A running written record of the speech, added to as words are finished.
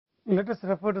Let us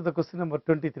refer to the question number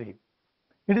 23.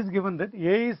 It is given that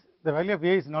the value of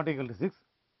A is not equal to 6,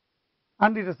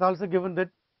 and it is also given that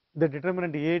the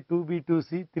determinant A, 2B,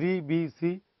 2C,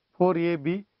 3BC,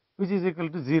 4AB, which is equal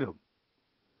to 0.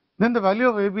 Then the value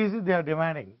of ABC they are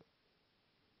demanding.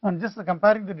 And just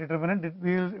comparing the determinant,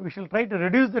 we shall try to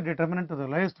reduce the determinant to the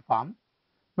lowest form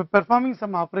by performing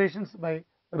some operations by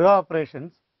row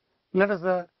operations. Let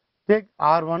us take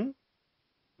R1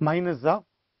 minus of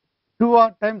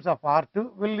 2R times of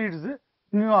R2 will lead to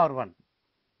new R1.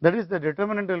 That is, the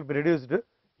determinant will be reduced to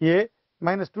A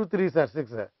minus 2 3s are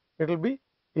 6. It will be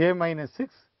A minus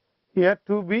 6. Here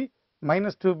 2B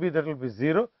minus 2B, that will be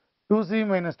 0. 2C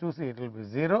minus 2C, it will be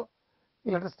 0.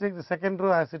 Let us take the second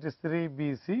row as it is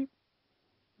 3BC,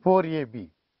 4AB.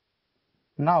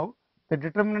 Now the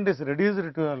determinant is reduced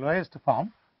to the lowest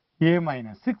form, A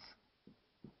minus 6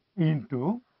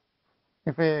 into,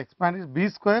 if I expand it, B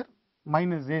square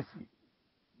minus AC.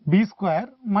 B square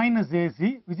minus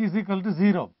AC, which is equal to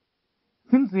 0.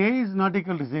 Since A is not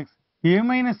equal to 6, A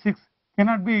minus 6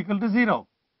 cannot be equal to 0.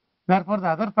 Therefore, the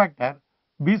other factor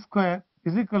B square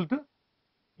is equal to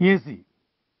AC.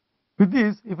 With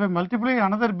this, if I multiply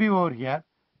another B over here,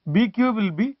 B cube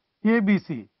will be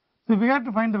ABC. So we have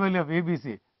to find the value of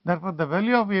ABC. Therefore, the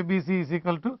value of ABC is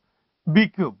equal to B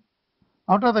cube.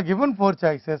 Out of the given 4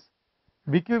 choices,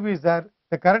 B cube is there.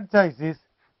 The correct choice is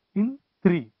in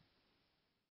 3.